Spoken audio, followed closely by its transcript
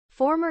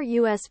Former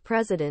U.S.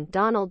 President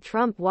Donald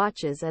Trump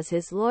watches as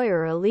his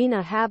lawyer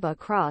Alina Habba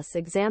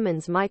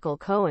cross-examines Michael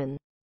Cohen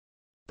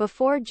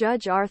before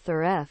Judge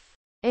Arthur F.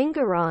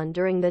 Engoron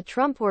during the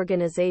Trump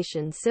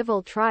Organization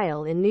civil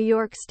trial in New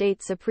York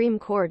State Supreme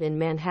Court in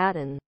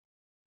Manhattan,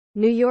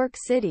 New York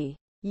City,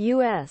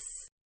 U.S.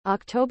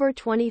 October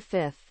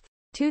 25,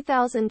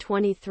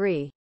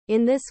 2023.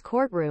 In this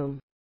courtroom.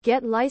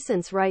 Get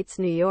License Rights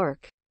New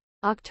York.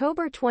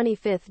 October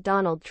 25.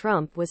 Donald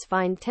Trump was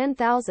fined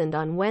 $10,000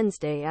 on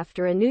Wednesday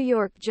after a New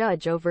York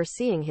judge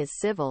overseeing his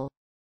civil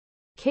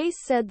case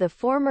said the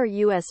former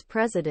U.S.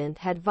 president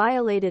had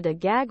violated a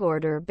gag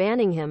order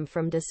banning him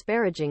from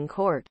disparaging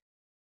court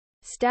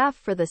staff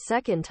for the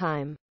second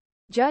time.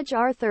 Judge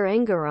Arthur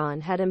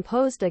Engoron had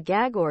imposed a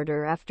gag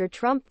order after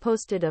Trump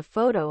posted a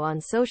photo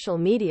on social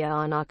media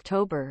on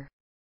October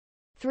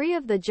 3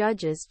 of the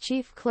judge's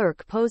chief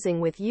clerk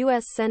posing with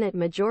U.S. Senate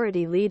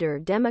Majority Leader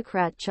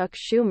Democrat Chuck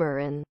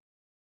Schumer and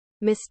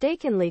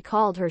mistakenly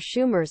called her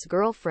Schumer's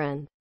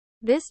girlfriend.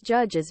 This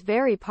judge is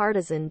very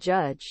partisan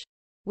judge,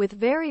 with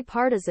very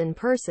partisan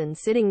person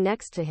sitting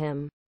next to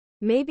him.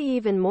 Maybe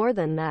even more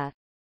than that.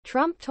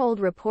 Trump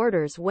told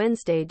reporters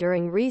Wednesday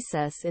during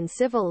recess in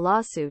civil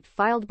lawsuit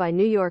filed by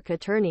New York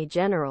Attorney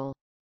General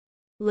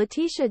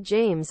Letitia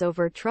James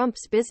over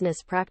Trump's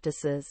business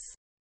practices.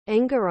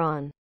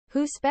 Engoron,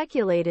 who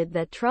speculated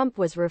that Trump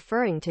was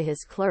referring to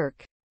his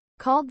clerk,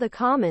 called the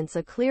comments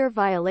a clear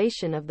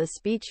violation of the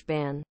speech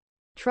ban.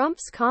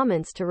 Trump's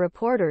comments to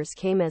reporters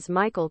came as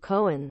Michael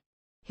Cohen,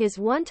 his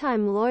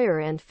one-time lawyer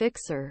and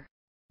fixer,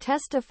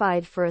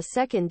 testified for a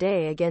second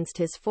day against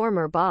his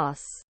former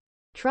boss.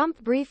 Trump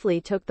briefly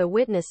took the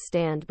witness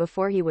stand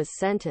before he was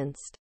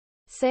sentenced,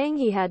 saying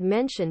he had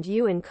mentioned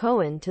you and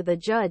Cohen to the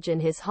judge in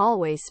his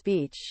hallway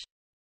speech.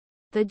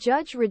 The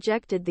judge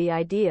rejected the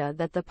idea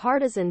that the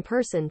partisan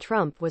person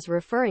Trump was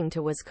referring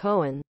to was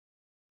Cohen.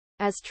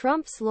 As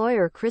Trump's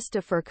lawyer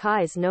Christopher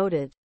Kise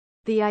noted,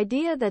 the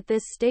idea that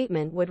this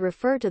statement would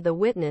refer to the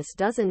witness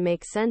doesn't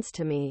make sense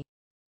to me.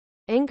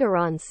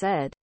 Engoron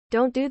said,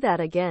 "Don't do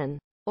that again,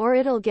 or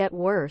it'll get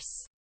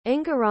worse."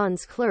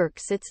 Engoron's clerk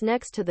sits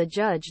next to the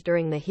judge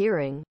during the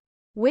hearing,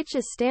 which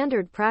is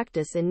standard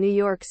practice in New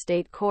York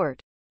State Court.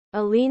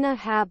 Alina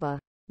Habba,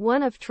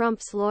 one of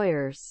Trump's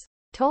lawyers,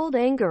 told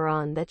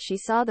Engoron that she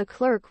saw the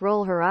clerk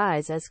roll her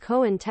eyes as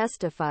Cohen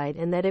testified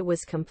and that it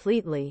was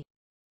completely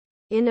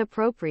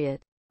inappropriate.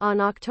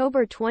 On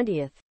October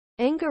 20,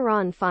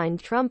 Engoron fined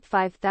Trump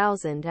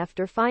 $5,000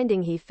 after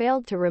finding he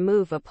failed to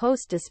remove a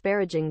post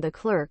disparaging the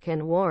clerk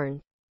and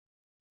warned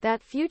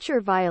that future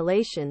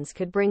violations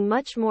could bring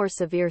much more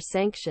severe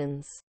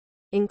sanctions,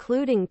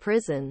 including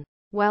prison.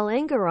 While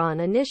Engoron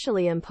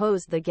initially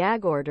imposed the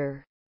gag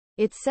order,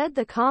 it said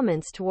the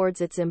comments towards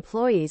its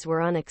employees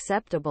were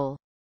unacceptable,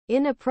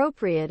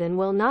 inappropriate and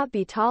will not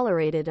be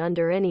tolerated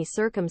under any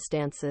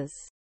circumstances.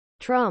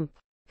 Trump,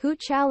 who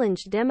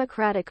challenged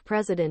Democratic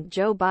President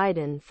Joe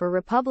Biden for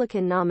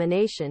Republican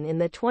nomination in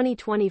the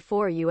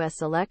 2024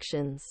 U.S.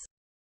 elections,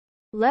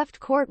 left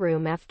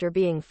courtroom after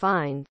being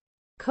fined.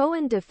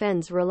 Cohen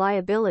defends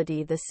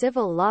reliability. The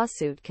civil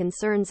lawsuit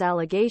concerns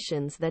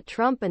allegations that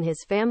Trump and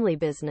his family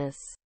business,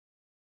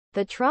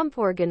 the Trump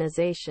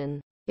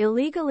Organization,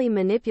 illegally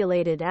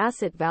manipulated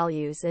asset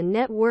values and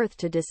net worth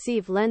to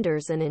deceive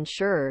lenders and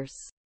insurers.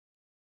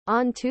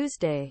 On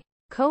Tuesday,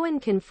 Cohen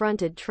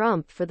confronted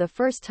Trump for the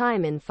first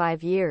time in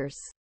 5 years,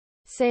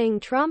 saying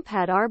Trump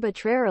had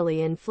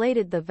arbitrarily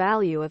inflated the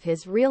value of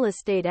his real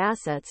estate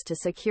assets to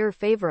secure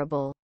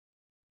favorable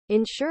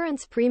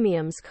insurance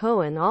premiums.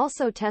 Cohen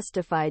also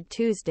testified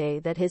Tuesday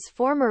that his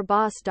former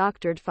boss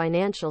doctored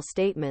financial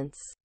statements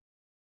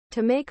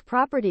to make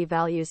property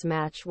values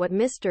match what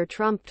Mr.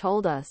 Trump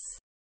told us.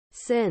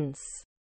 Since